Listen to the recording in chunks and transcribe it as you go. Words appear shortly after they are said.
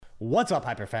What's up,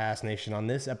 Hyperfast Nation? On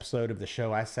this episode of the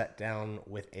show, I sat down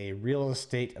with a real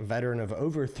estate veteran of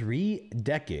over 3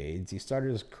 decades. He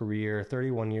started his career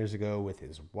 31 years ago with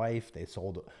his wife. They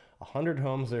sold 100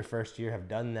 homes their first year, have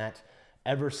done that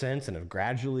ever since, and have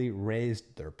gradually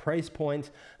raised their price point.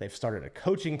 They've started a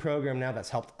coaching program now that's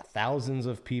helped thousands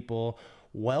of people.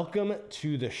 Welcome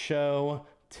to the show,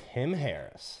 Tim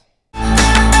Harris.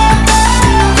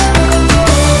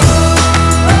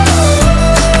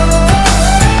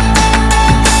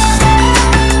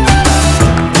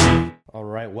 All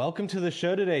right, welcome to the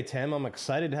show today, Tim. I'm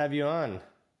excited to have you on.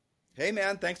 Hey,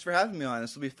 man, thanks for having me on.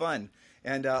 This will be fun.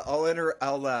 And I'll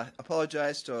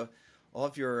apologize to all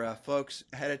of your folks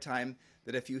ahead of time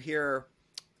that if you hear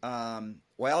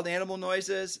wild animal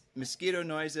noises, mosquito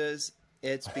noises,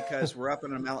 it's because we're up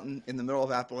on a mountain in the middle of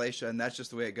Appalachia, and that's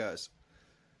just the way it goes.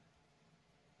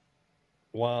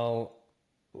 Well,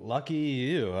 lucky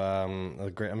you.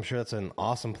 I'm sure that's an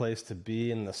awesome place to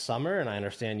be in the summer, and I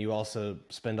understand you also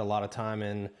spend a lot of time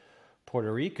in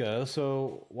Puerto Rico.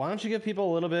 So why don't you give people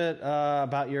a little bit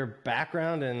about your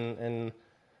background and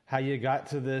how you got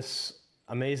to this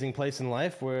amazing place in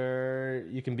life where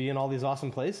you can be in all these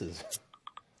awesome places?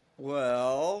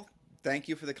 Well, thank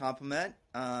you for the compliment.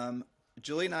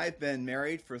 Julie and I have been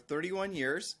married for 31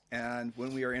 years, and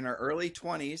when we were in our early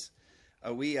 20s,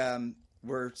 we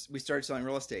started selling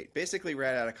real estate, basically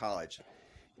right out of college.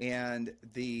 And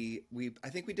I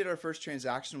think we did our first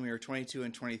transaction when we were 22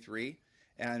 and 23.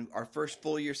 And our first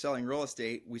full year selling real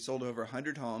estate, we sold over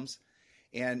 100 homes.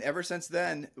 And ever since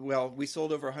then, we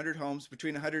sold over 100 homes,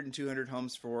 between 100 and 200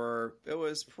 homes for, it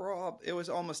was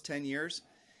almost 10 years.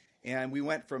 And we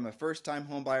went from a first-time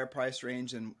home buyer price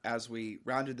range, and as we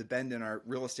rounded the bend in our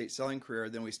real estate selling career,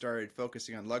 then we started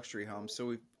focusing on luxury homes. So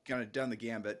we've kind of done the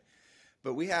gambit.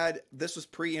 But this was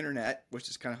pre-internet, which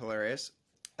is kind of hilarious.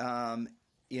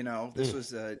 This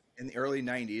was in the early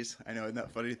 90s. I know, isn't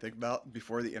that funny to think about,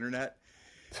 before the internet?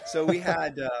 So we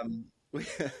had,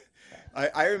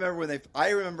 I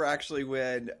remember actually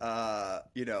when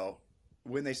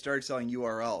they started selling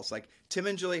URLs, like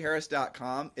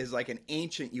timandjulieharris.com is like an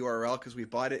ancient URL because we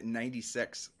bought it in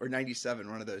 96 or 97,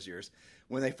 one of those years,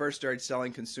 when they first started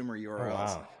selling consumer URLs. Oh,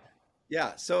 wow.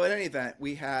 Yeah. So in any event,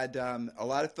 we had a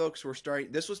lot of folks were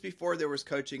starting. This was before there was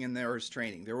coaching and there was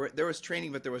training. There was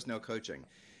training, but there was no coaching.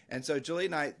 And so Julie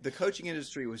and I, the coaching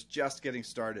industry was just getting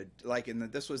started.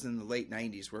 This was in the late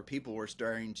 90s, where people were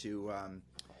starting to,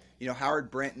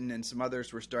 Howard Brinton and some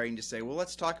others were starting to say, well,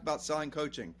 let's talk about selling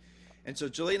coaching. And so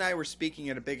Julie and I were speaking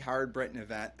at a big Howard Brinton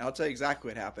event. I'll tell you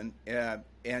exactly what happened.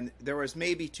 And there was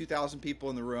maybe 2,000 people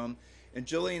in the room. And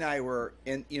Julie and I were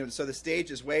in, so the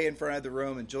stage is way in front of the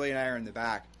room, and Julie and I are in the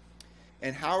back.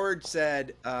 And Howard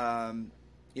said,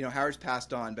 Howard's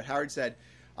passed on, but Howard said,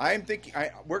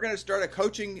 we're going to start a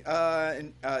coaching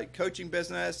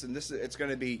business, and it's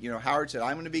going to be, Howard said,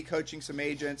 I'm going to be coaching some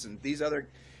agents, and these other,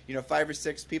 5 or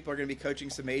 6 people are going to be coaching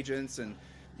some agents, and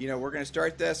we're going to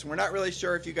start this. And we're not really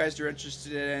sure if you guys are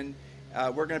interested in.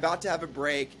 We're about to have a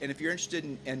break, and if you're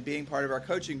interested in being part of our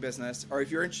coaching business, or if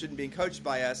you're interested in being coached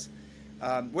by us.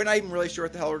 We're not even really sure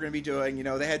what the hell we're going to be doing.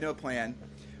 They had no plan.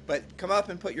 But come up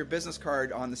and put your business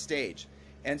card on the stage.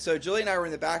 And so Julie and I were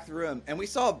in the back of the room, and we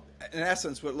saw, in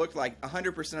essence, what looked like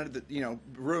 100% of the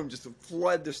room just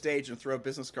flood the stage and throw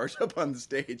business cards up on the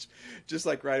stage, just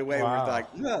like right away. Wow. We were like,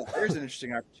 oh, there's an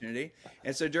interesting opportunity.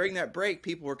 And so during that break,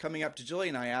 people were coming up to Julie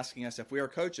and I asking us if we were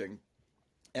coaching.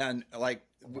 And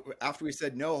after we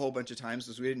said no a whole bunch of times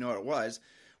because we didn't know what it was,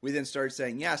 we then started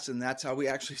saying yes, and that's how we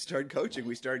actually started coaching.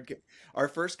 Our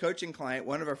first coaching client,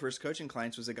 one of our first coaching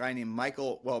clients was a guy named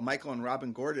Michael and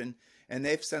Robin Gordon, and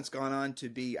they've since gone on to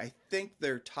be, I think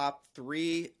they're top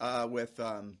 3 with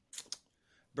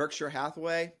Berkshire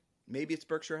Hathaway. Maybe it's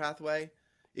Berkshire Hathaway.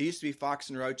 It used to be Fox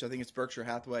and Roach. I think it's Berkshire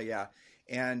Hathaway, yeah.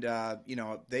 And,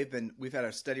 we've had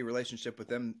a steady relationship with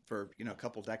them for, a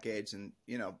couple decades, and,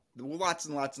 lots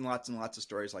and lots and lots and lots of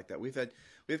stories like that. We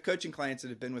have coaching clients that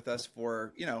have been with us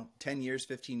for, 10 years,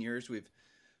 15 years. We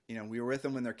were with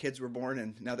them when their kids were born,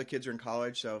 and now their kids are in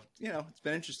college. So, it's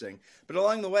been interesting. But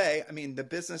along the way, the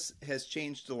business has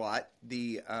changed a lot.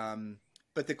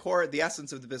 But the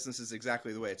essence of the business is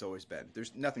exactly the way it's always been.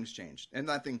 Nothing's changed, and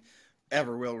nothing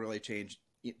ever will really change.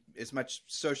 As much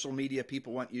social media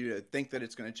people want you to think that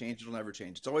it's going to change, it'll never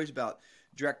change. It's always about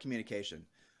direct communication.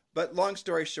 But long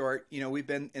story short, we've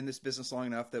been in this business long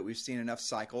enough that we've seen enough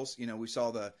cycles. We've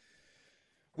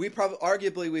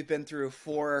been through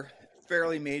 4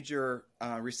 fairly major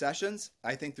recessions.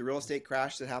 I think the real estate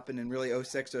crash that happened in really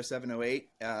 06, 07, 08,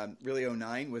 really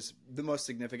 09 was the most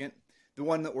significant. The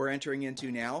one that we're entering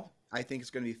into now, I think is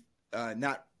going to be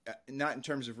not in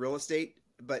terms of real estate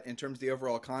but in terms of the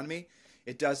overall economy,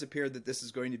 it does appear that this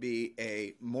is going to be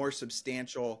a more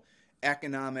substantial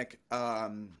economic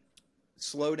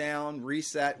slowdown,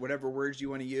 reset, whatever words you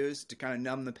want to use to kind of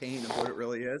numb the pain of what it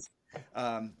really is,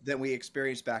 than we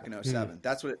experienced back in 07.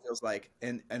 That's what it feels like.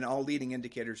 And all leading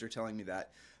indicators are telling me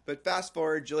that. But fast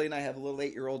forward, Julie and I have a little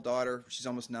 8-year-old daughter. She's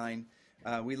almost 9.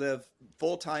 We live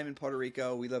full-time in Puerto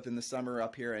Rico. We lived in the summer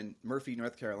up here in Murphy,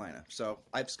 North Carolina. So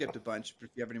I've skipped a bunch. But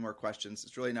if you have any more questions,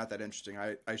 it's really not that interesting.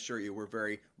 I assure you, we're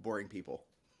very boring people.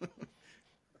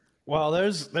 Well,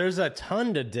 there's a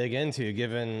ton to dig into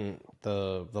given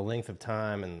the length of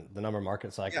time and the number of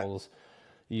market cycles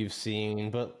you've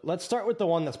seen. But let's start with the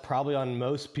one that's probably on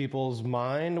most people's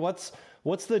mind. What's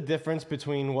the difference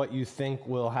between what you think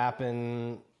will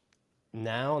happen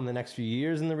now in the next few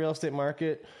years in the real estate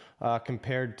market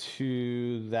compared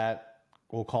to that,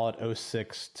 we'll call it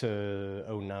 06 to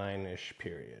 09-ish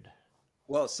period?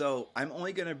 Well, so I'm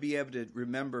only going to be able to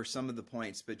remember some of the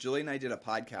points, but Julie and I did a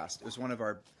podcast. It was one of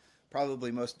our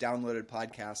probably most downloaded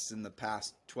podcasts in the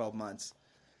past 12 months.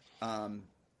 And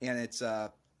it's, I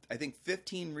think,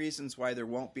 15 reasons why there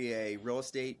won't be a real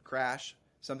estate crash,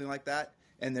 something like that.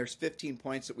 And there's 15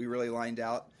 points that we really lined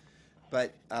out.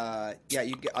 But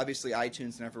you get obviously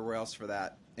iTunes and everywhere else for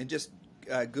that. And just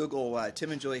Google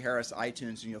Tim and Julie Harris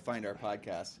iTunes and you'll find our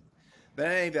podcast. But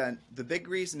in any event, the big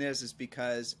reason is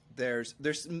because there's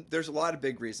a lot of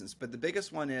big reasons. But the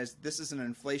biggest one is this is an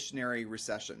inflationary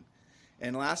recession.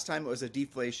 And last time it was a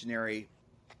deflationary,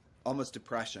 almost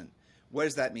depression. What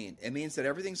does that mean? It means that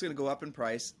everything's going to go up in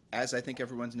price, as I think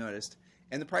everyone's noticed,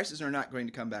 and the prices are not going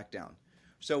to come back down.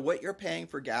 So what you're paying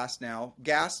for gas now,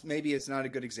 gas maybe it's not a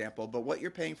good example, but what you're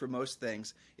paying for most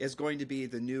things is going to be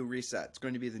the new reset. It's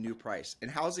going to be the new price. And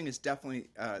housing is definitely,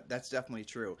 that's definitely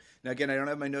true. Now, again, I don't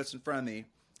have my notes in front of me,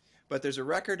 but there's a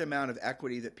record amount of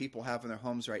equity that people have in their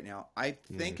homes right now. I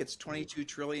think it's $22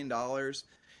 trillion.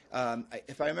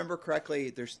 If I remember correctly,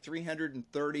 there's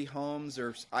 330 homes,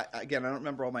 or again, I don't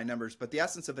remember all my numbers, but the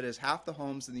essence of it is half the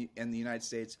homes in the United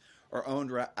States are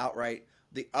owned outright.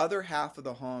 The other half of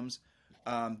the homes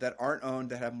that aren't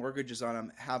owned, that have mortgages on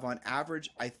them, have on average,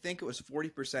 I think it was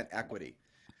 40% equity.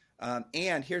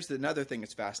 And here's another thing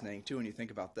that's fascinating too when you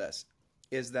think about this,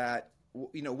 is that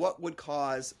what would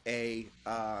cause a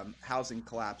housing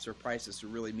collapse or prices to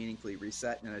really meaningfully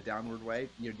reset in a downward way,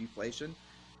 deflation?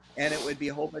 And it would be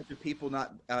a whole bunch of people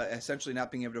essentially not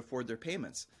being able to afford their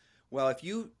payments. Well, if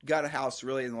you got a house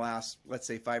really in the last, let's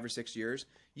say, 5 or 6 years,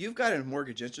 you've got a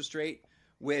mortgage interest rate,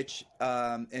 which,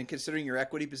 and considering your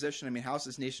equity position, I mean,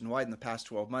 houses nationwide in the past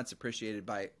 12 months inflated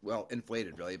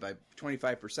really by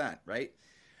 25%, right?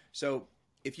 So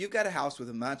if you've got a house with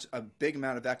a big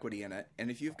amount of equity in it,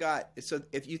 and if you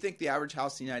think the average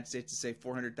house in the United States is say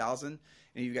 $400,000,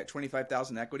 and you've got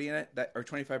 25,000 equity in it, or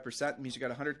 25% means you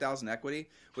got 100,000 equity,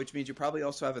 which means you probably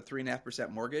also have a 3.5%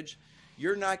 mortgage.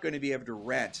 You're not going to be able to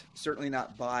rent, certainly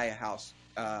not buy a house,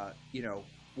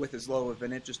 with as low of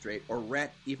an interest rate, or rent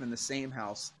even the same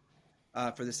house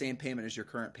for the same payment as your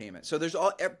current payment. So there's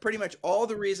pretty much all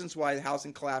the reasons why the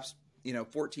housing collapsed,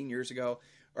 14 years ago,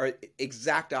 are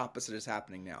exact opposite is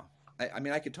happening now. I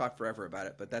mean, I could talk forever about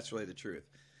it, but that's really the truth.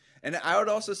 And I would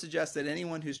also suggest that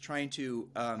anyone who's trying to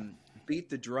beat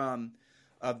the drum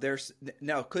of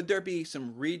now, could there be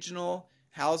some regional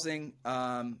housing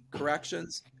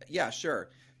corrections? Yeah, sure.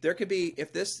 There could be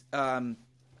if this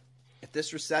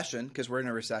recession, because we're in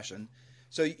a recession.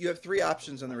 So you have 3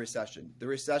 options on the recession. The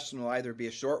recession will either be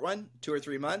a short one, 2 or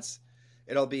 3 months.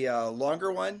 It'll be a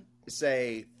longer one,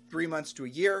 say 3 months to a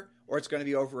year, or it's going to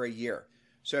be over a year.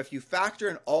 So if you factor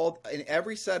in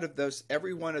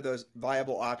every one of those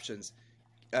viable options,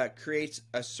 creates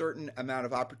a certain amount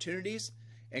of opportunities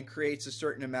and creates a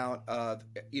certain amount of,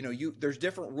 there's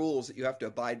different rules that you have to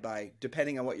abide by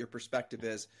depending on what your perspective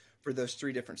is for those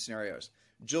 3 different scenarios.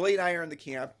 Julie and I are in the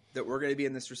camp that we're going to be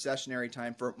in this recessionary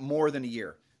time for more than a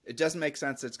year. It doesn't make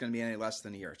sense that it's going to be any less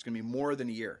than a year. It's going to be more than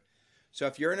a year. So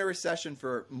if you're in a recession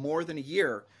for more than a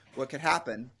year, what could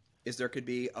happen is there could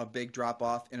be a big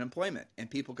drop-off in employment, and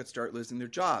people could start losing their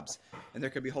jobs. And there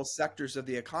could be whole sectors of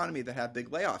the economy that have big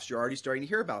layoffs. You're already starting to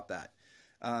hear about that.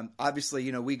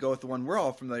 Obviously, we go with the one we're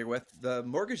all familiar with, the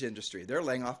mortgage industry. They're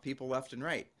laying off people left and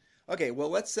right. Okay, well,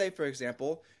 let's say, for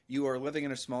example, you are living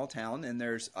in a small town and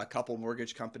there's a couple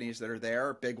mortgage companies that are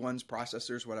there, big ones,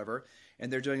 processors, whatever,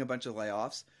 and they're doing a bunch of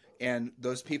layoffs. And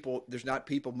those people, there's not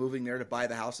people moving there to buy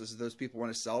the houses that those people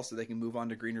want to sell so they can move on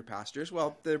to greener pastures.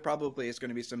 Well, there probably is going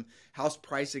to be some house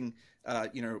pricing,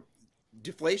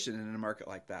 deflation in a market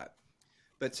like that.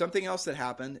 But something else that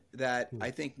happened that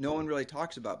I think no one really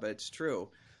talks about, but it's true.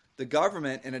 the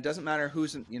government, and it doesn't matter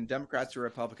who's Democrats or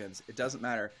Republicans, it doesn't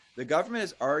matter. The government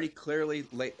has already clearly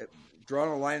drawn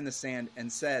a line in the sand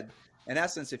and said, in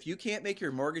essence, if you can't make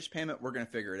your mortgage payment, we're going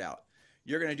to figure it out.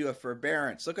 You're going to do a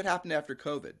forbearance. Look what happened after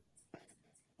COVID.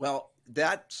 Well,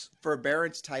 that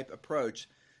forbearance type approach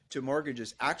to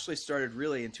mortgages actually started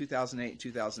really in 2008 and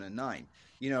 2009.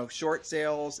 Short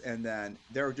sales, and then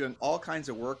they were doing all kinds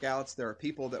of workouts. There are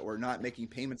people that were not making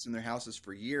payments in their houses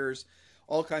for years,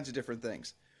 all kinds of different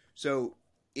things. So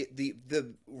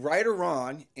the right or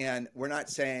wrong, and we're not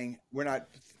saying we're not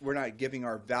giving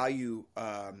our value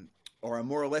or a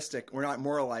moralistic. We're not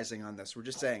moralizing on this. We're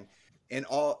just saying in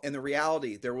the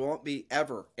reality, there won't be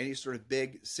ever any sort of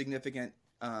big significant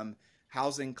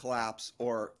housing collapse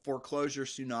or foreclosure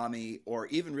tsunami or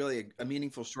even really a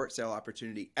meaningful short sale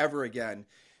opportunity ever again,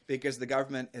 because the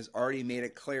government has already made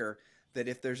it clear that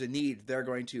if there's a need, they're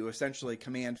going to essentially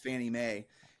command Fannie Mae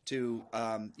to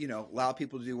allow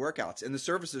people to do workouts, and the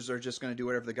services are just going to do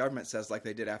whatever the government says, like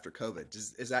they did after COVID.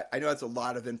 Is that, I know that's a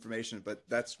lot of information, but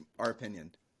that's our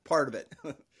opinion, part of it.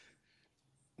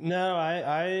 No,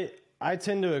 I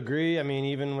tend to agree. I mean,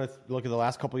 even look at the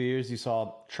last couple of years, you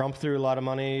saw Trump threw a lot of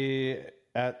money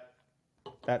at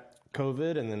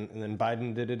COVID, and then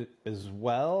Biden did it as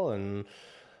well. And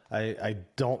I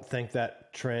don't think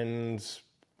that trend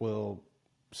will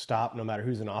stop no matter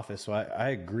who's in office. So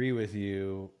I agree with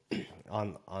you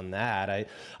on that.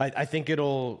 I think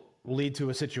it'll lead to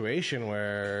a situation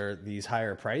where these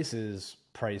higher prices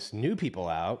price new people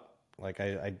out. Like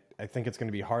I think it's going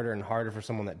to be harder and harder for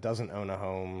someone that doesn't own a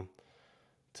home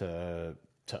to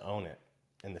own it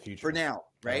in the future. For now,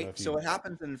 right? So what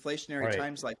happens in inflationary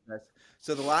times like this?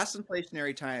 So the last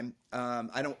inflationary time,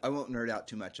 I won't nerd out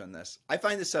too much on this. I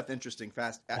find this stuff interesting.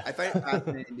 I find it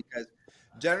fascinating because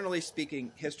generally speaking,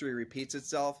 history repeats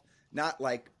itself, not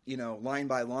like, line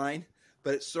by line,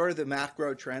 but it's sort of the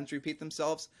macro trends repeat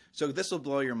themselves. So this will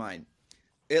blow your mind.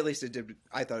 At least it did.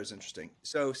 I thought it was interesting.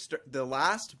 So the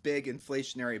last big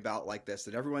inflationary bout like this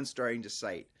that everyone's starting to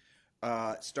cite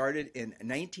started in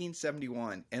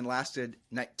 1971 and lasted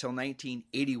till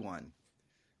 1981.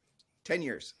 10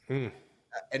 years.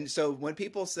 And so when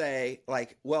people say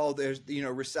like, well, there's,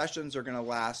 recessions are going to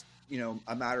last,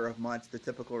 a matter of months, the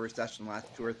typical recession lasts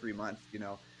 2 or 3 months,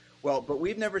 well, but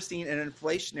we've never seen an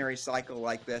inflationary cycle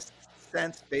like this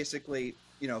since basically,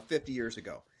 50 years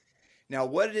ago. Now,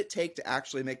 what did it take to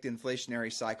actually make the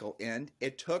inflationary cycle end?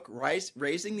 It took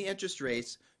raising the interest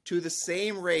rates to the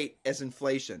same rate as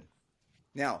inflation.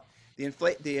 Now, the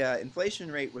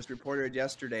inflation rate was reported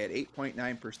yesterday at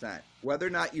 8.9%. Whether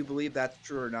or not you believe that's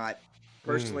true or not,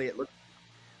 personally, it looks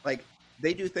like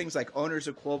they do things like owner's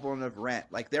equivalent of rent.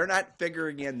 Like they're not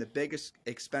figuring in the biggest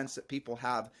expense that people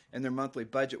have in their monthly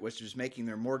budget, which is making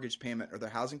their mortgage payment or their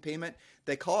housing payment.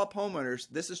 They call up homeowners.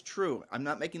 This is true. I'm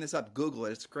not making this up. Google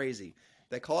it. It's crazy.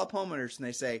 They call up homeowners and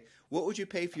they say, what would you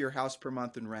pay for your house per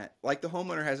month in rent? Like the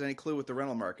homeowner has any clue what the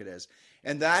rental market is.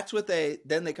 And that's what they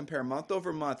compare month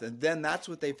over month. And then that's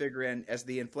what they figure in as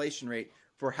the inflation rate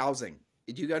for housing.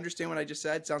 Do you understand what I just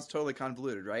said? Sounds totally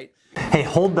convoluted, right? Hey,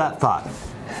 hold that thought.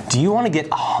 Do you want to get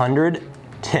 100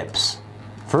 tips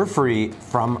for free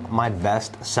from my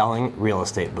best-selling real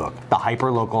estate book, The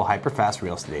Hyperlocal Hyperfast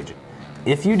Real Estate Agent?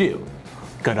 If you do,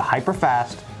 go to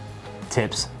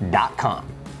hyperfasttips.com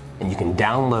and you can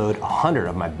download 100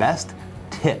 of my best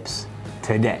tips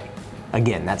today.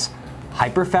 Again, that's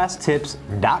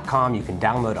hyperfasttips.com. You can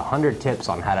download 100 tips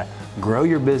on how to grow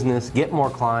your business, get more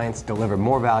clients, deliver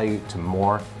more value to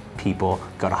more people.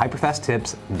 Go to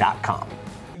hyperfasttips.com.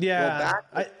 Yeah,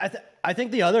 I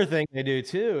think the other thing they do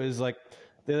too is like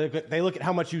they look at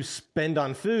how much you spend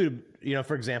on food,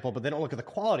 for example, but they don't look at the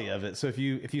quality of it. So if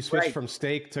you switch from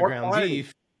steak to ground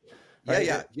beef,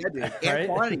 yeah, dude, and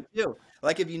quantity too.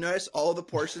 Like if you notice, all the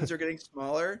portions are getting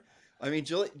smaller. I mean,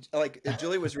 Julie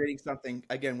was reading something.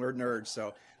 Again, we're nerds,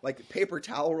 so like paper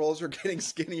towel rolls are getting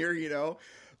skinnier.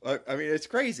 I mean, it's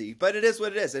crazy, but it is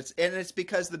what it is. It's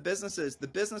because the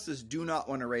businesses do not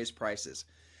want to raise prices.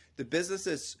 The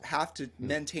businesses have to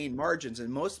maintain margins, and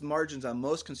most margins on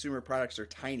most consumer products are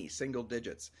tiny, single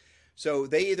digits. So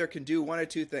they either can do one of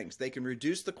two things. They can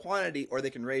reduce the quantity or they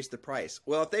can raise the price.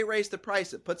 Well, if they raise the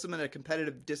price, it puts them in a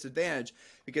competitive disadvantage,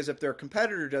 because if their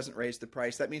competitor doesn't raise the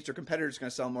price, that means their competitor is going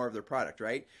to sell more of their product,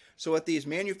 right? So what these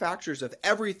manufacturers of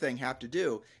everything have to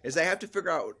do is they have to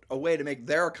figure out a way to make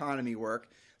their economy work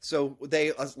so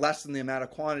they lessen the amount of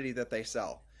quantity that they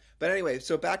sell. But anyway,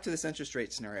 so back to this interest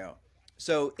rate scenario.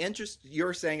 So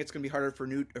you're saying it's going to be harder for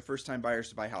new first-time buyers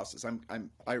to buy houses.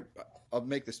 I'll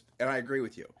make this, and I agree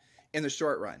with you, in the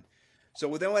short run.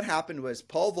 So then what happened was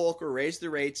Paul Volcker raised the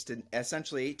rates to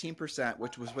essentially 18%,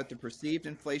 which was what the perceived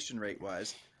inflation rate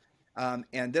was.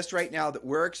 And this right now that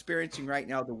we're experiencing right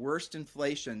now, the worst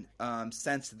inflation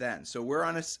since then. So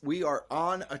we are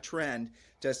on a trend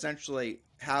to essentially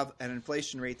have an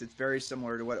inflation rate that's very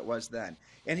similar to what it was then.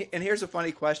 And here's a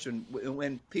funny question: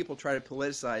 when people try to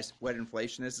politicize what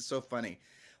inflation is, it's so funny.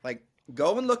 Like,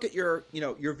 go and look at your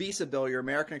Visa bill, your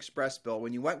American Express bill,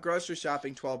 when you went grocery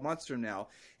shopping 12 months from now,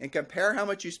 and compare how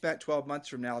much you spent 12 months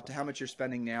from now to how much you're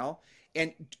spending now,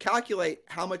 and calculate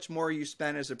how much more you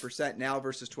spend as a percent now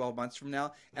versus 12 months from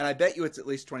now. And I bet you it's at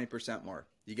least 20% more.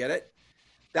 You get it?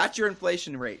 That's your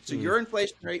inflation rate. So your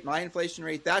inflation rate, my inflation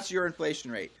rate, that's your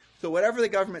inflation rate. So whatever the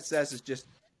government says is just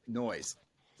noise.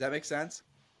 Does that make sense?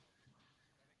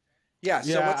 Yeah.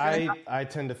 So I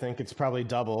tend to think it's probably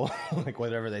double, like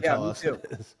whatever they tell us it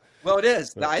is. Well, it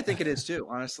is. I think it is too,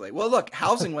 honestly. Well, look,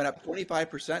 housing went up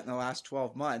 25% in the last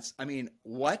 12 months. I mean,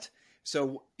 what?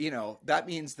 So, that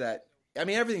means that,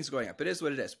 everything's going up. It is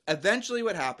what it is. Eventually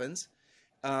what happens,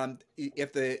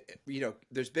 if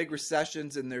there's big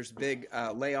recessions and there's big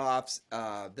layoffs,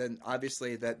 then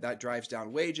obviously that drives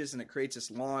down wages and it creates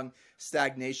this long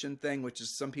stagnation thing, which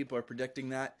is some people are predicting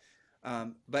that.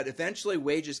 But eventually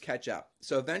wages catch up.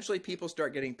 So eventually people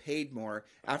start getting paid more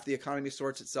after the economy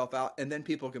sorts itself out, and then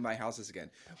people can buy houses again.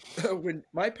 When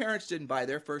my parents didn't buy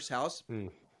their first house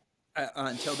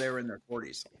until they were in their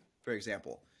 40s, for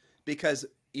example, because,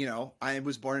 I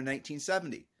was born in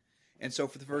 1970. And so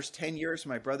for the first 10 years,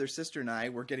 my brother, sister, and I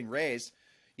were getting raised,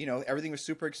 everything was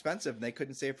super expensive and they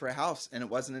couldn't save for a house. And it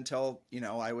wasn't until,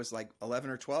 I was like 11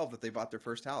 or 12 that they bought their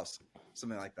first house,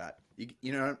 something like that.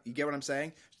 You get what I'm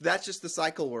saying? That's just the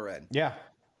cycle we're in. Yeah.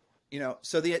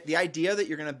 So the idea that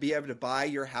you're going to be able to buy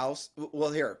your house.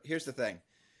 Well, here's the thing.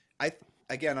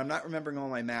 Again, I'm not remembering all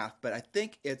my math, but I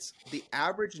think it's the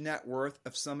average net worth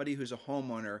of somebody who's a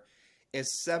homeowner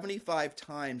is 75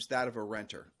 times that of a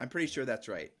renter. I'm pretty sure that's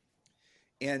right.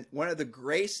 And one of the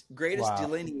greatest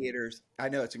delineators, I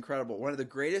know it's incredible, one of the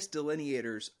greatest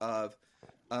delineators of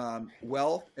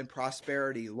wealth and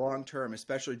prosperity long-term,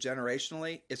 especially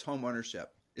generationally, is home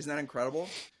ownership. Isn't that incredible?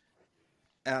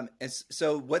 And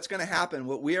so what's going to happen,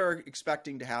 what we are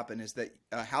expecting to happen is that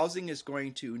housing is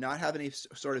going to not have any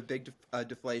sort of big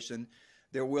deflation.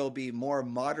 There will be more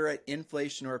moderate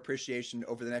inflation or appreciation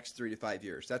over the next 3 to 5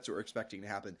 years. That's what we're expecting to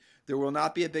happen. There will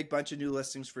not be a big bunch of new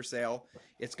listings for sale.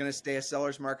 It's going to stay a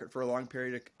seller's market for a long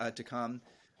period to come.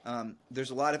 There's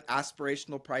a lot of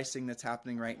aspirational pricing that's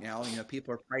happening right now.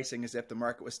 People are pricing as if the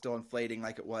market was still inflating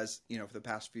like it was, for the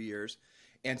past few years.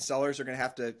 And sellers are going to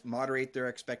have to moderate their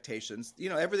expectations.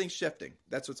 Everything's shifting.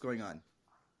 That's what's going on.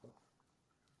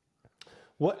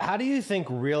 How do you think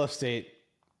real estate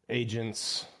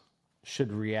agents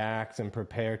should react and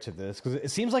prepare to this? Because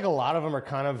it seems like a lot of them are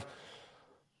kind of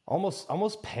almost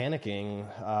panicking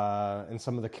in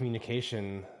some of the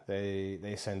communication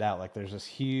they send out. Like there's this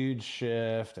huge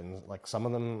shift, and like some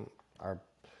of them are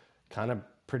kind of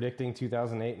predicting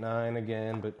 2008-9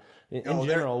 again. But in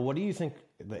general, what do you think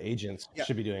the agents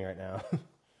should be doing right now?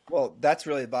 Well, that's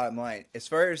really the bottom line. As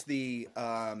far as the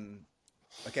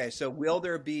so will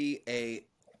there be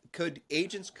could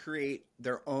agents create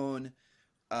their own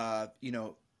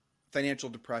financial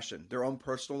depression, their own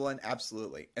personal one?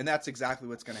 Absolutely. And that's exactly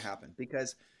what's going to happen,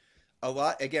 because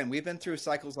again, we've been through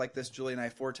cycles like this, Julie and I,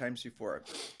 4 times before.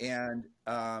 And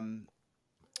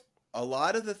a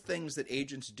lot of the things that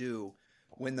agents do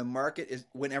when the market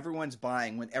when everyone's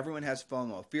buying, when everyone has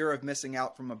FOMO, fear of missing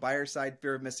out from a buyer side,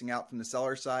 fear of missing out from the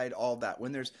seller side, all of that,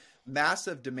 when there's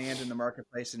massive demand in the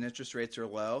marketplace and interest rates are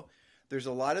low, there's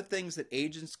a lot of things that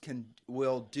agents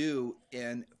will do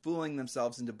in fooling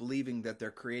themselves into believing that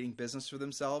they're creating business for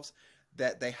themselves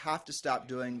that they have to stop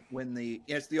doing when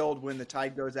it's the old, when the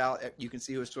tide goes out, you can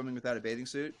see who's swimming without a bathing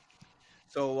suit.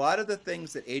 So a lot of the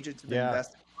things that agents have been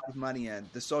investing a lot of money in,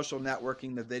 the social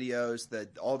networking, the videos,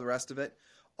 all the rest of it,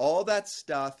 all that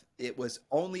stuff, it was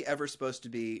only ever supposed to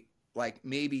be like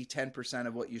maybe 10%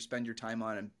 of what you spend your time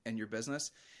on in your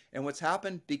business. And what's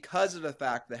happened, because of the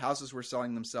fact that houses were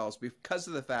selling themselves, because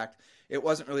of the fact it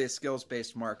wasn't really a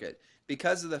skills-based market,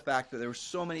 because of the fact that there were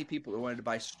so many people that wanted to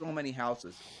buy so many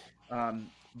houses,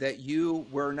 that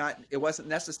it wasn't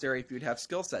necessary if you'd have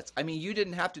skill sets. I mean, you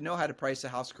didn't have to know how to price a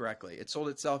house correctly. It sold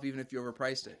itself even if you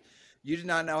overpriced it. You did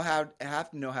not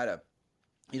have to know how to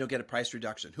get a price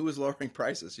reduction. Who was lowering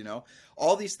prices?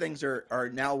 All these things are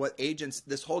now what agents,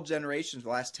 this whole generation for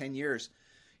the last 10 years,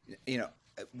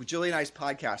 Julie and I's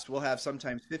podcast will have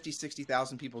sometimes 50,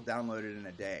 60,000 people downloaded in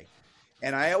a day.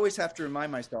 And I always have to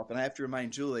remind myself, and I have to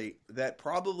remind Julie, that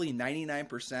probably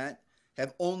 99%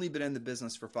 have only been in the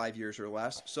business for 5 years or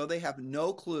less. So they have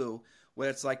no clue what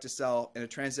it's like to sell in a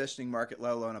transitioning market,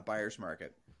 let alone a buyer's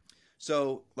market.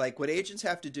 So like what agents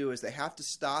have to do is they have to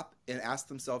stop and ask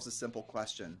themselves a simple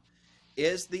question.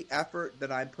 Is the effort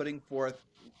that I'm putting forth,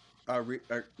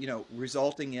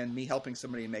 resulting in me helping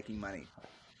somebody and making money?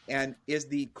 And is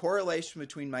the correlation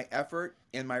between my effort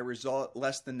and my result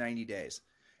less than 90 days?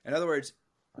 In other words,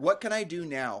 what can I do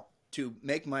now to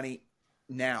make money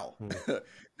now?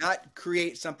 Not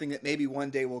create something that maybe one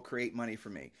day will create money for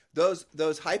me. Those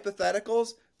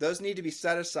hypotheticals, those need to be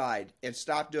set aside and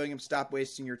stop doing them, stop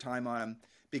wasting your time on them,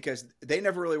 because they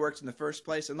never really worked in the first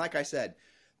place. And like I said,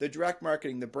 the direct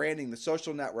marketing, the branding, the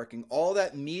social networking, all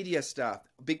that media stuff,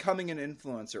 becoming an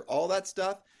influencer, all that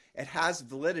stuff, it has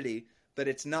validity, but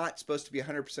it's not supposed to be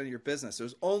 100% of your business. It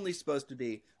was only supposed to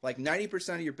be like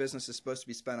 90% of your business is supposed to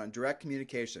be spent on direct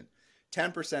communication,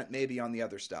 10% maybe on the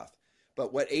other stuff.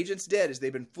 But what agents did is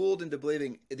they've been fooled into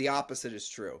believing the opposite is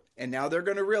true. And now they're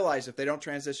going to realize if they don't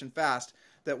transition fast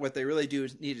that what they really do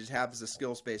is need to have is a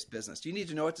skills-based business. You need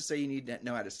to know what to say. You need to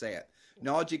know how to say it.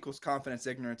 Knowledge equals confidence.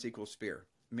 Ignorance equals fear.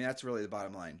 I mean, that's really the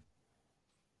bottom line.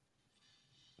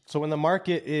 So when the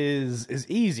market is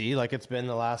easy, like it's been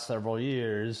the last several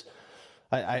years,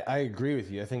 I agree with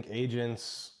you. I think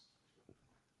agents,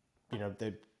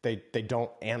 they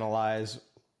don't analyze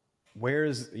where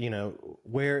is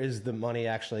the money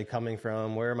actually coming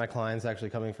from? Where are my clients actually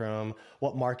coming from?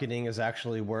 What marketing is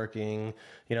actually working?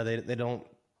 They don't,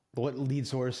 what lead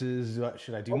sources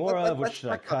should I do more of? What should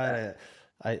I cut?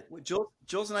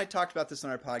 Jules and I talked about this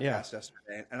on our podcast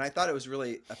yesterday, and I thought it was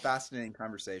really a fascinating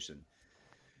conversation.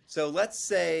 So let's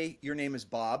say your name is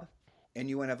Bob and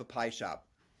you want to have a pie shop,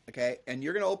 okay? And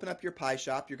you're going to open up your pie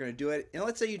shop. You're going to do it. And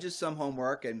let's say you did some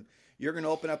homework and you're going to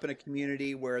open up in a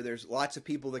community where there's lots of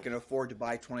people that can afford to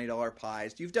buy $20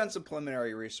 pies. You've done some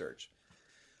preliminary research.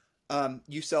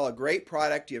 You sell a great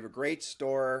product. You have a great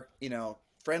store,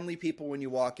 friendly people when you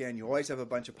walk in. You always have a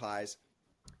bunch of pies.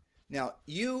 Now,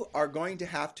 you are going to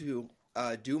have to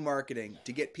do marketing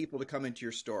to get people to come into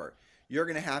your store. You're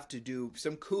going to have to do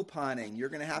some couponing. You're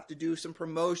going to have to do some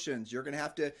promotions. You're going to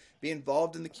have to be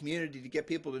involved in the community to get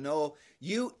people to know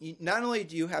you. Not only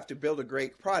do you have to build a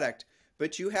great product,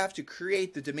 but you have to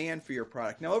create the demand for your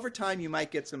product. Now, over time, you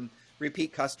might get some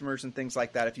repeat customers and things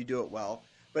like that if you do it well.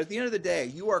 But at the end of the day,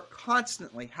 you are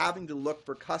constantly having to look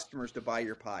for customers to buy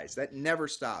your pies. That never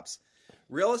stops.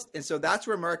 And so that's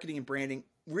where marketing and branding,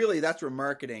 really, that's where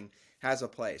marketing has a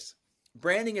place.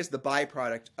 Branding is the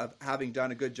byproduct of having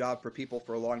done a good job for people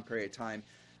for a long period of time.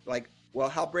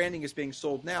 How branding is being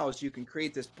sold now is you can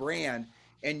create this brand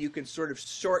and you can sort of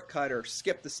shortcut or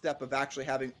skip the step of actually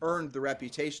having earned the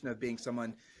reputation of being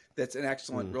someone that's an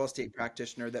excellent real estate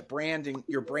practitioner. That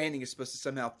your branding is supposed to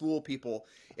somehow fool people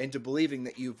into believing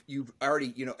that you've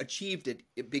already, achieved it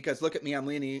because look at me, I'm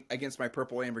leaning against my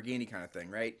purple Lamborghini kind of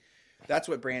thing, right? That's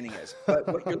what branding is. But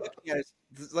what you're looking at is,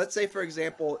 let's say, for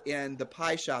example, in the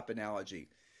pie shop analogy,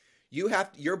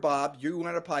 you're Bob, you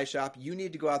want a pie shop, you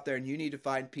need to go out there and you need to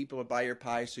find people to buy your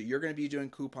pie. So you're going to be doing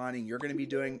couponing. You're going to be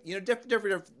doing,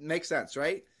 different, makes sense,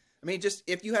 right? I mean, just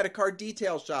if you had a car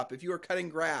detail shop, if you were cutting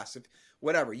grass, if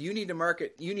whatever, you need to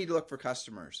market, you need to look for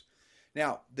customers.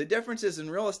 Now, the difference is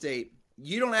in real estate,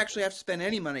 you don't actually have to spend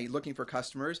any money looking for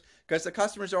customers because the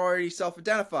customers already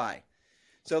self-identify.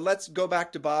 So let's go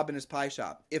back to Bob and his pie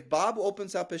shop. If Bob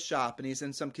opens up his shop and he's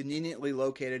in some conveniently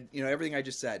located, everything I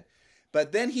just said,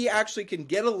 but then he actually can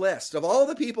get a list of all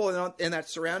the people in that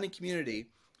surrounding community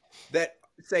that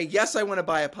say, yes, I want to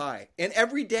buy a pie. And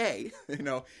every day,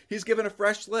 he's given a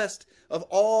fresh list of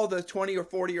all the 20 or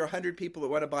 40 or 100 people that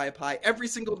want to buy a pie every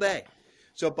single day.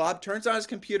 So Bob turns on his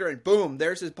computer and boom,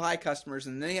 there's his pie customers.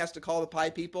 And then he has to call the pie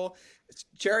people. It's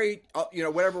cherry,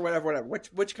 whatever.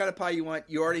 Which kind of pie you want?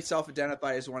 You already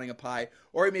self-identify as wanting a pie.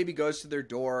 Or he maybe goes to their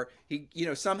door. He,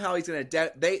 somehow he's going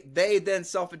to, they then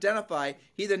self-identify.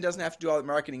 He then doesn't have to do all the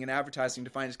marketing and advertising to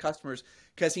find his customers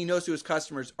because he knows who his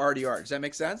customers already are. Does that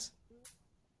make sense?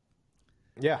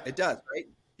 Yeah. It does, right?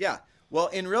 Yeah. Well,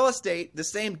 in real estate, the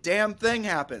same damn thing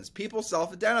happens. People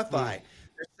self-identify.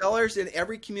 There's sellers in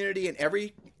every community in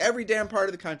every damn part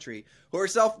of the country who are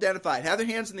self-identified, have their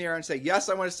hands in the air and say, yes,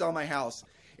 I want to sell my house.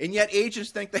 And yet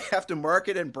agents think they have to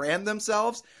market and brand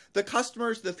themselves. The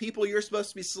customers, the people you're supposed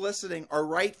to be soliciting are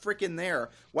right freaking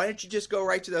there. Why don't you just go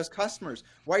right to those customers?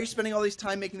 Why are you spending all these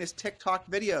time making this TikTok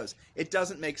videos? It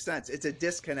doesn't make sense. It's a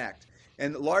disconnect.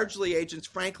 And largely agents,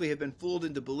 frankly, have been fooled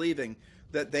into believing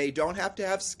that they don't have to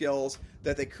have skills,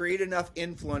 that they create enough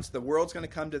influence, the world's going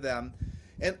to come to them.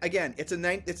 And again, it's the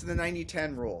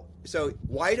 90-10 rule. So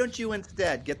why don't you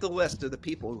instead get the list of the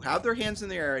people who have their hands in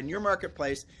the air in your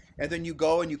marketplace, and then you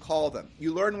go and you call them.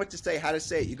 You learn what to say, how to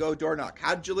say it. You go door knock.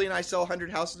 How did Julie and I sell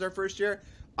 100 houses our first year?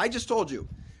 I just told you.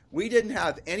 We didn't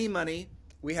have any money.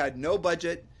 We had no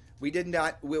budget. We did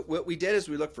not. What we did is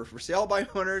we looked for sale by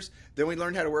owners. Then we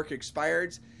learned how to work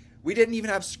expireds. We didn't even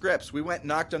have scripts. We went and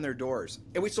knocked on their doors,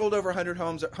 and we sold over 100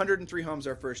 homes, 103 homes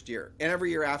our first year, and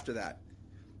every year after that.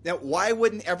 Now, why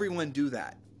wouldn't everyone do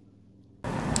that?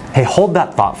 Hey, hold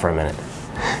that thought for a minute.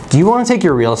 Do you want to take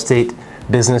your real estate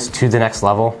business to the next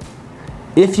level?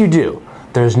 If you do,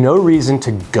 there's no reason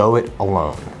to go it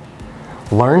alone.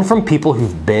 Learn from people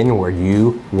who've been where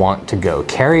you want to go.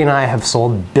 Carrie and I have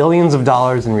sold billions of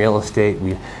dollars in real estate.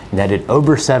 We've netted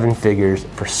over 7 figures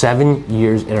for 7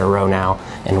 years in a row now,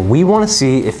 and we want to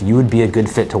see if you would be a good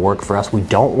fit to work for us. We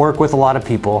don't work with a lot of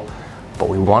people, but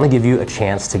we want to give you a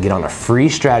chance to get on a free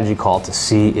strategy call to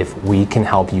see if we can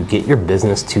help you get your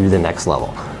business to the next level.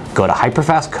 Go to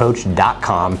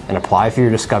hyperfastcoach.com and apply for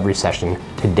your discovery session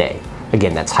today.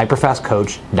 Again, that's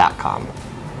hyperfastcoach.com.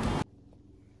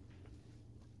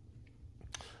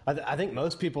 I think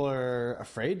most people are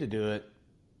afraid to do it.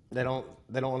 They don't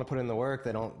want to put in the work.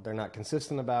 They're not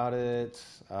consistent about it.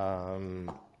 I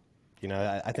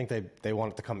think they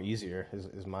want it to come easier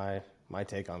is my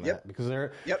take on that. Yep.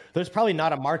 Because there's probably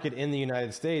not a market in the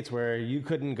United States where you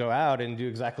couldn't go out and do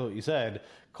exactly what you said.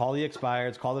 Call the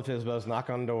expireds, call the FSBOs, knock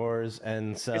on doors,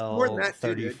 and sell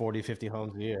 30, 40, 50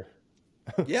 homes a year.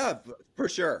 Yeah, for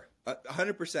sure.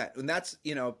 100%. And that's,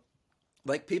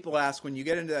 like people ask when we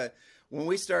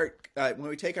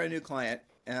take on a new client,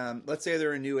 let's say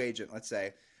they're a new agent, let's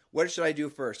say, what should I do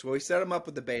first? Well, we set them up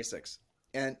with the basics.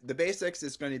 And the basics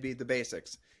is going to be the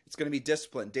basics. It's going to be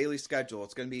discipline, daily schedule.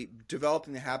 It's going to be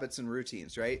developing the habits and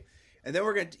routines, right? And then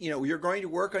you're going to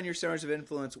work on your centers of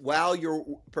influence while you're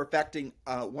perfecting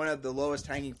one of the lowest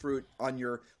hanging fruit on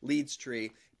your leads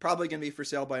tree. Probably going to be for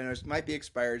sale by owners, might be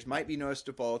expires, might be notice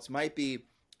defaults, might be,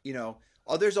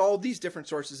 there's all these different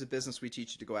sources of business we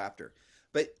teach you to go after.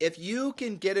 But if you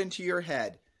can get into your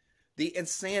head the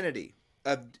insanity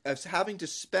of having to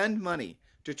spend money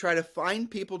to try to find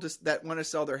people that want to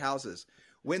sell their houses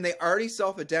when they already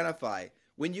self-identify,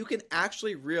 when you can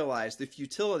actually realize the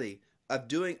futility of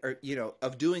doing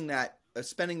that,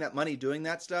 spending that money doing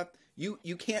that stuff,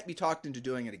 you can't be talked into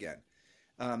doing it again.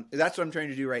 That's what I'm trying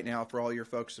to do right now for all your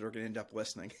folks that are going to end up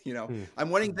listening. I'm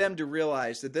wanting them to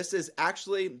realize that this is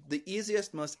actually the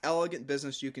easiest, most elegant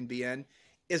business you can be in,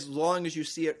 as long as you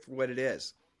see it for what it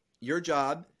is. Your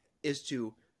job is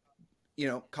to,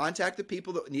 contact the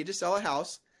people that need to sell a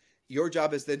house. Your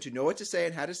job is then to know what to say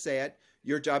and how to say it.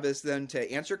 Your job is then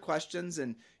to answer questions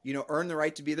and, earn the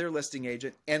right to be their listing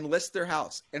agent and list their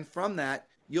house. And from that,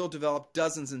 you'll develop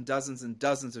dozens and dozens and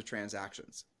dozens of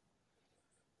transactions.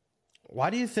 Why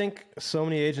do you think so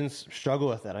many agents struggle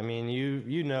with that? I mean,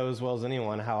 you know as well as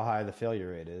anyone how high the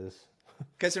failure rate is.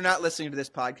 Because they're not listening to this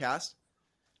podcast.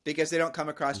 Because they don't come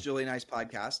across Julie and I's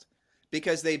podcast.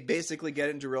 Because they basically get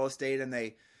into real estate and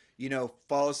they,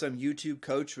 follow some YouTube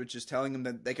coach, which is telling them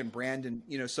that they can brand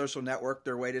and, social network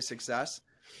their way to success.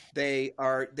 They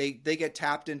get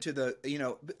tapped into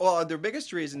their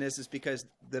biggest reason is because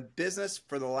the business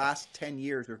for the last 10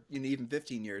 years or even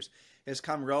 15 years has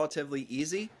come relatively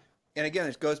easy. And again,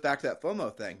 it goes back to that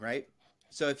FOMO thing, right?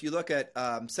 So if you look at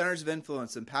centers of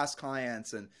influence and past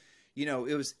clients and,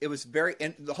 it was very,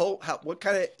 and the whole,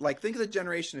 think of the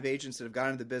generation of agents that have gone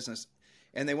into the business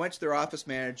and they went to their office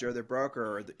manager or their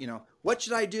broker or, what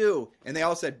should I do? And they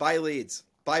all said, buy leads,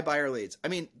 buy buyer leads. I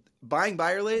mean, buying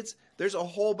buyer leads, there's a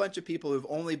whole bunch of people who've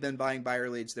only been buying buyer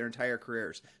leads their entire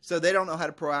careers. So they don't know how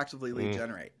to proactively lead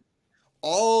generate.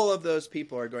 All of those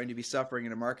people are going to be suffering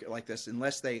in a market like this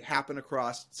unless they happen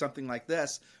across something like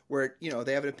this where,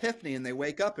 they have an epiphany and they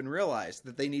wake up and realize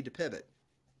that they need to pivot.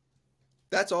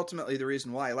 That's ultimately the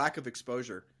reason why, lack of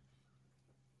exposure.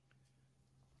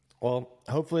 Well,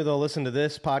 hopefully they'll listen to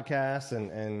this podcast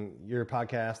and your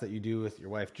podcast that you do with your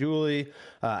wife, Julie.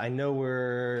 I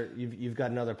know you've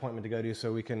got another appointment to go to,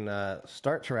 so we can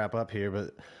start to wrap up here.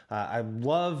 But I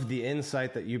love the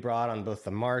insight that you brought on both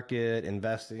the market,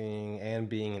 investing, and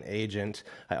being an agent.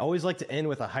 I always like to end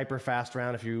with a hyper fast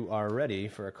round if you are ready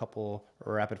for a couple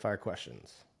rapid fire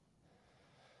questions.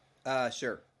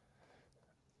 Sure.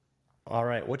 All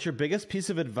right. What's your biggest piece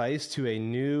of advice to a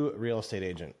new real estate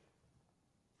agent?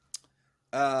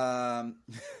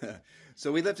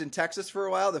 So we lived in Texas for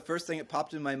a while. The first thing that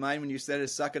popped in my mind when you said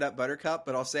is "suck it up, buttercup,"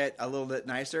 but I'll say it a little bit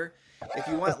nicer. If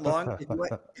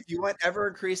you want ever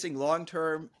increasing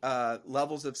long-term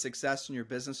levels of success in your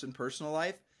business and personal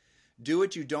life, do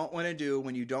what you don't want to do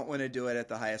when you don't want to do it at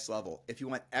the highest level. If you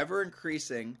want ever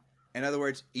increasing, in other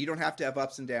words, you don't have to have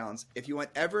ups and downs. If you want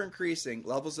ever increasing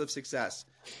levels of success,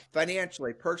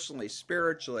 financially, personally,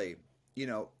 spiritually,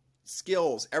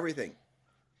 skills, everything,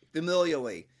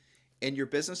 familially, in your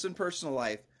business and personal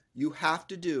life, You have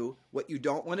to do what you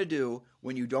don't want to do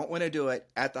when you don't want to do it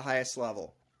at the highest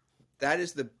level. That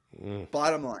is the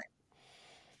bottom line.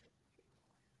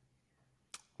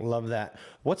 Love that.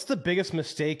 What's the biggest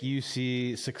mistake you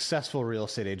see successful real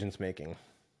estate agents making?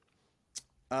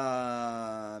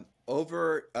 So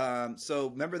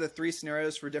remember the 3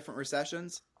 scenarios for different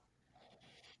recessions?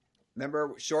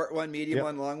 Remember short one, medium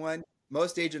one, long one?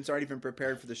 Most agents aren't even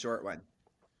prepared for the short one.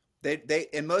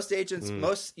 And most agents,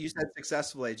 you said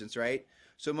successful agents, right?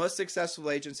 So most successful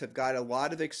agents have got a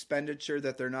lot of expenditure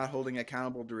that they're not holding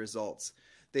accountable to results.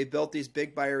 They built these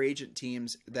big buyer agent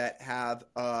teams that have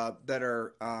that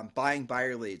are buying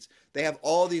buyer leads. They have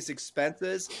all these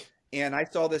expenses, and I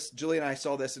saw this. Julie and I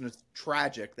saw this, and it's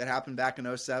tragic. That happened back in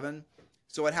 2007.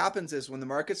 So what happens is when the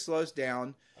market slows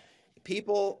down,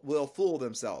 people will fool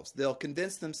themselves. They'll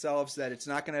convince themselves that it's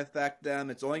not going to affect them.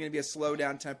 It's only going to be a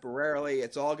slowdown temporarily.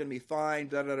 It's all going to be fine.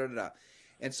 Da da da da.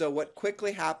 And so what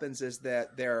quickly happens is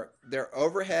that their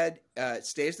overhead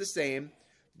stays the same.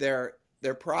 Their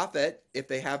profit, if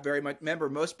they have very much, remember,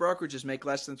 most brokerages make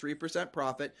less than 3%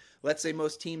 profit. Let's say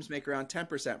most teams make around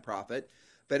 10% profit.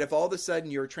 But if all of a sudden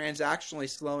you're transactionally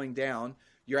slowing down,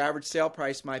 your average sale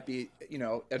price might be,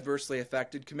 adversely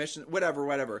affected. Commission,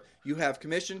 whatever. You have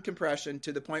commission compression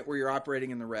to the point where you're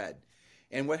operating in the red.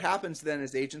 And what happens then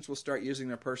is agents will start using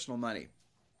their personal money,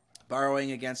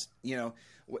 borrowing against,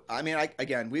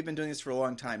 again, we've been doing this for a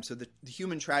long time. So the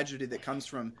human tragedy that comes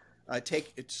from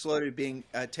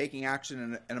taking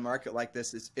action in a market like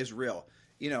this is real.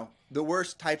 The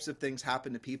worst types of things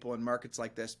happen to people in markets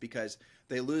like this because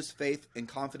they lose faith and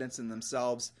confidence in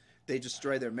themselves. They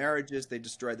destroy their marriages. They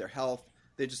destroy their health.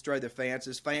 They destroy their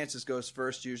finances. Finances goes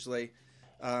first usually.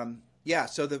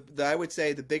 So I would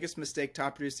say the biggest mistake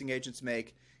top producing agents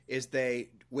make is they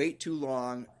wait too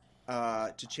long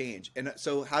to change. And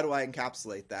so how do I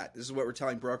encapsulate that? This is what we're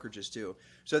telling brokerages too.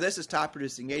 So this is top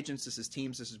producing agents, this is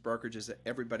teams, this is brokerages,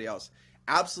 everybody else.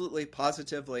 Absolutely,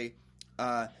 positively,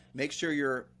 make sure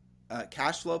you're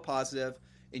cash flow positive,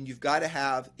 and you've got to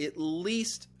have at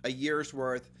least a year's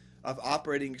worth of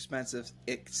operating expenses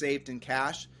saved in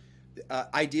cash,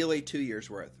 ideally 2 years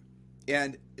worth.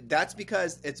 And that's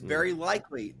because it's very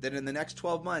likely that in the next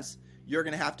 12 months, you're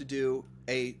going to have to do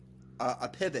a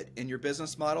pivot in your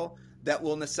business model that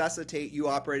will necessitate you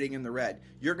operating in the red.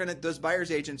 Those buyer's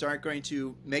agents aren't going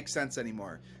to make sense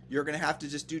anymore. You're going to have to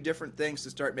just do different things to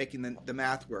start making the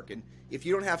math work. And if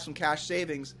you don't have some cash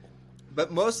savings,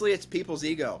 but mostly it's people's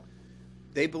ego.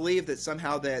 They believe that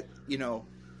somehow that,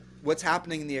 what's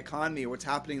happening in the economy or what's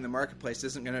happening in the marketplace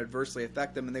isn't going to adversely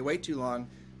affect them, and they wait too long,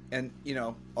 and,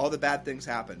 all the bad things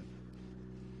happen.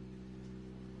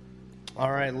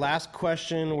 All right, last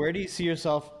question. Where do you see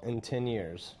yourself in 10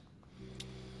 years?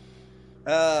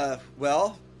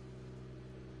 Well,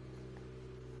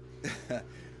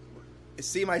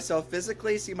 see myself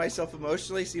physically, see myself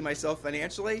emotionally, see myself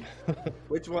financially.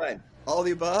 Which one? All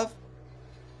the above?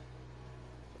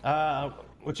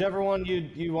 Whichever one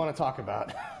you want to talk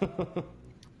about.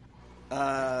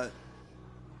 I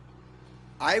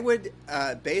would,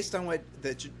 based on what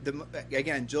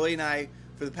again, Julie and I,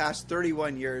 for the past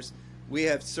 31 years, we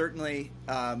have certainly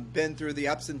been through the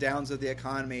ups and downs of the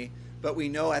economy, but we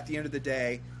know at the end of the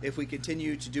day, if we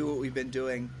continue to do what we've been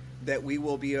doing, that we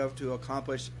will be able to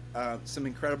accomplish some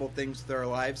incredible things with our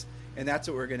lives, and that's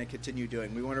what we're going to continue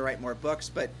doing. We want to write more books,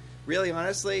 but really,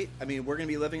 honestly, we're going to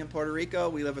be living in Puerto Rico.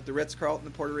 We live at the Ritz-Carlton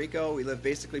in Puerto Rico. We live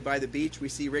basically by the beach. We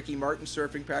see Ricky Martin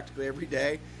surfing practically every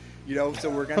day, so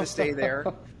we're going to stay there.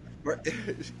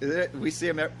 We see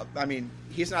him.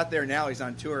 He's not there now. He's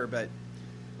on tour, but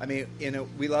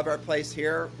we love our place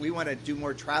here. We want to do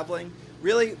more traveling.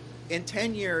 Really, in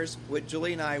 10 years, what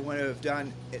Julie and I want to have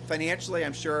done financially,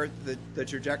 I'm sure the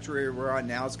trajectory we're on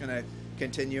now is going to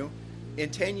continue. In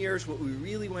 10 years, what we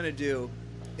really want to do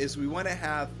is we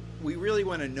really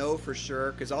want to know for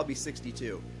sure, because I'll be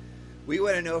 62. We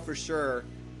want to know for sure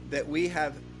that we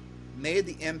have made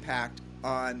the impact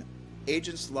on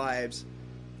agents' lives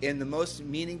in the most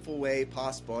meaningful way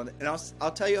possible. And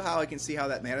I'll tell you how I can see how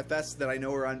that manifests, that I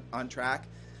know we're on track.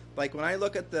 Like when I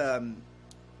look at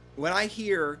when I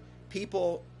hear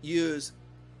people use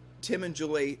Tim and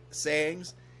Julie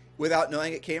sayings without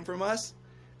knowing it came from us,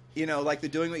 like the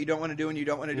doing what you don't want to do and you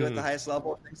don't want to do at the highest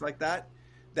level, things like that,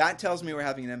 that tells me we're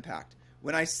having an impact.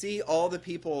 When I see all the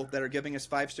people that are giving us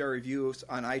 5-star reviews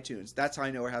on iTunes, that's how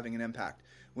I know we're having an impact.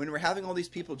 When we're having all these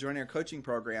people join our coaching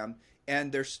program,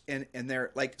 and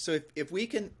they're like, so if we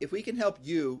can help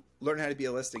you learn how to be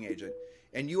a listing agent,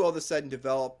 and you all of a sudden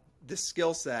develop this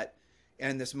skill set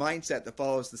and this mindset that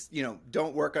follows this,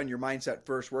 don't work on your mindset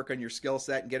first, work on your skill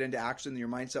set and get into action, and your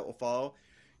mindset will follow.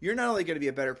 you're not only going to be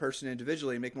a better person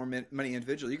individually and make more money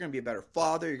individually, you're going to be a better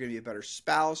father, you're going to be a better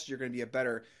spouse, you're going to be a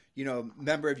better,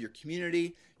 member of your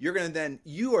community. You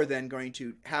are then going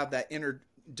to have that inner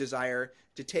desire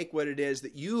to take what it is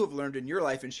that you have learned in your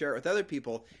life and share it with other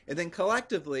people. And then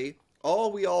collectively,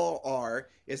 all we all are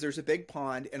is there's a big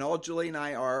pond, and all Julie and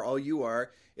I are, all you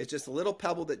are, is just a little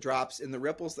pebble that drops, and the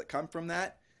ripples that come from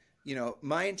that.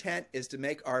 My intent is to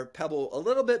make our pebble a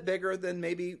little bit bigger than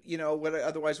maybe, what it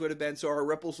otherwise would have been, so our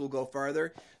ripples will go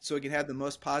farther, so we can have the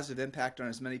most positive impact on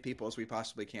as many people as we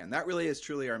possibly can. That really is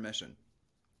truly our mission.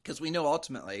 Because we know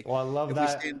ultimately, well, I love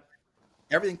that.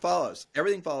 Everything follows.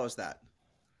 Everything follows that.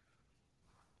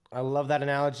 I love that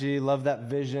analogy. Love that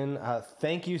vision.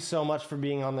 Thank you so much for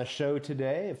being on the show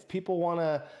today. If people want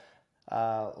to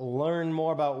learn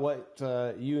more about what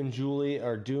you and Julie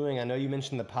are doing, I know you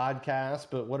mentioned the podcast,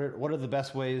 but what are the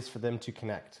best ways for them to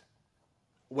connect?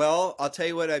 Well, I'll tell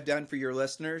you what I've done for your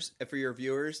listeners, for your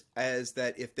viewers, is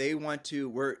that if they want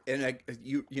to,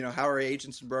 how are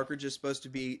agents and brokerages supposed to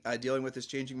be dealing with this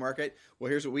changing market? Well,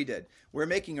 here's what we did. We're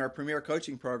making our Premier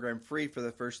Coaching Program free for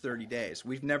the first 30 days.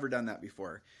 We've never done that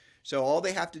before. So all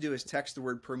they have to do is text the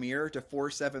word Premier to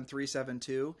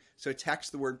 47372. So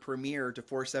text the word Premier to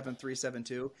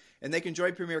 47372, and they can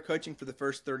join Premier Coaching for the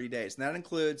first 30 days. And that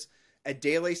includes a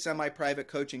daily semi-private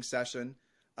coaching session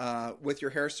with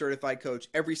your hair certified coach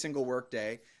every single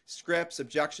workday, scripts,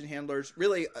 objection handlers,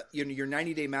 really your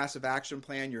 90-day massive action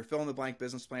plan, your fill-in-the-blank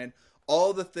business plan,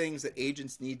 all the things that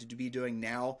agents need to be doing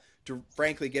now to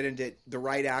frankly get into the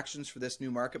right actions for this new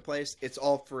marketplace. It's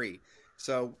all free.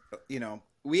 So,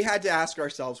 we had to ask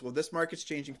ourselves, well, this market's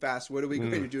changing fast. What are we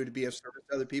going to do to be of service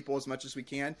to other people as much as we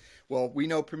can? Well, we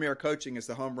know Premier Coaching is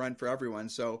the home run for everyone.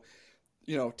 So,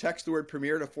 text the word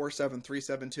Premier to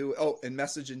 47372. Oh, and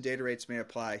message and data rates may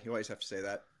apply. You always have to say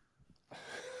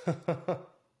that.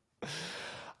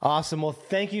 Awesome. Well,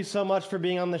 thank you so much for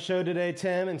being on the show today,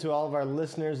 Tim. And to all of our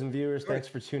listeners and viewers, thanks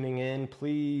for tuning in.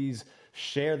 Please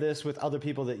share this with other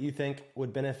people that you think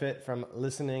would benefit from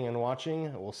listening and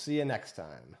watching. We'll see you next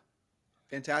time.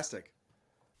 Fantastic.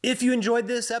 If you enjoyed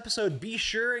this episode, be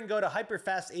sure and go to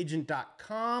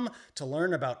hyperfastagent.com to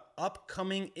learn about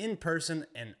upcoming in-person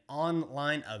and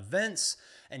online events.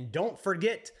 And don't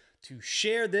forget to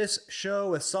share this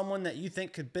show with someone that you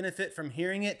think could benefit from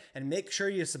hearing it, and make sure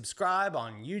you subscribe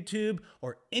on YouTube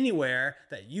or anywhere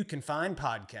that you can find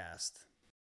podcasts.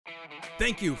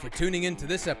 Thank you for tuning in to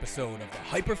this episode of the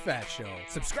HyperFast Show.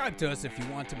 Subscribe to us if you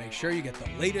want to make sure you get the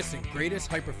latest and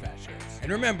greatest HyperFast shows.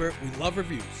 And remember, we love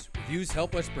reviews. Reviews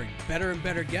help us bring better and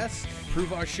better guests and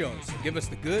improve our shows. So give us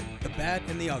the good, the bad,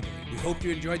 and the ugly. We hope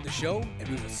you enjoyed the show, and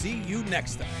we will see you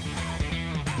next time.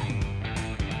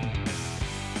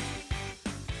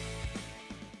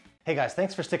 Hey guys,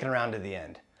 thanks for sticking around to the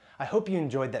end. I hope you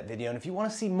enjoyed that video, and if you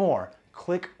want to see more,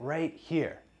 click right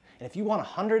here. And if you want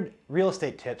 100 real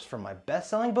estate tips from my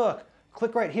best-selling book,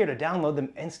 click right here to download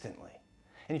them instantly.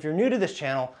 And if you're new to this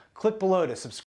channel, click below to subscribe.